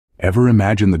Ever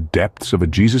imagine the depths of a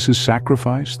Jesus'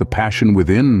 sacrifice, the passion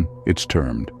within, it's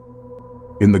termed?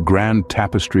 In the grand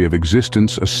tapestry of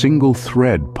existence, a single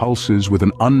thread pulses with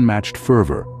an unmatched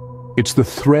fervor. It's the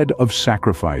thread of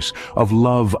sacrifice, of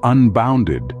love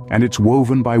unbounded, and it's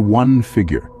woven by one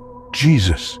figure,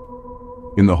 Jesus.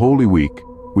 In the Holy Week,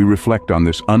 we reflect on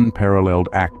this unparalleled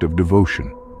act of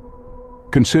devotion.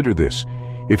 Consider this: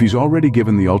 if he's already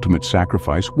given the ultimate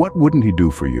sacrifice, what wouldn't he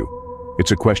do for you?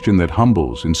 It's a question that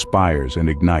humbles, inspires, and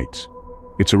ignites.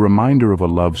 It's a reminder of a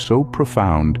love so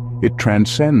profound, it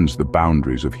transcends the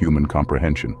boundaries of human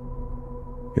comprehension.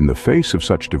 In the face of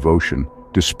such devotion,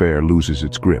 despair loses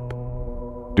its grip.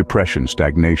 Depression,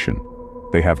 stagnation,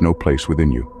 they have no place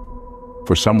within you.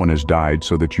 For someone has died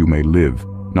so that you may live,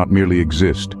 not merely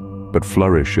exist, but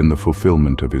flourish in the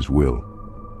fulfillment of his will.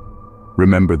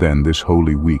 Remember then this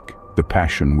Holy Week, the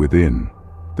passion within,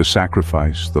 the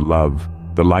sacrifice, the love,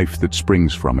 the life that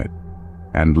springs from it,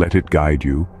 and let it guide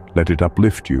you, let it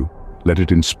uplift you, let it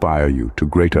inspire you to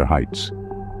greater heights.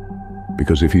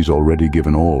 Because if he's already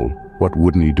given all, what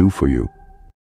wouldn't he do for you?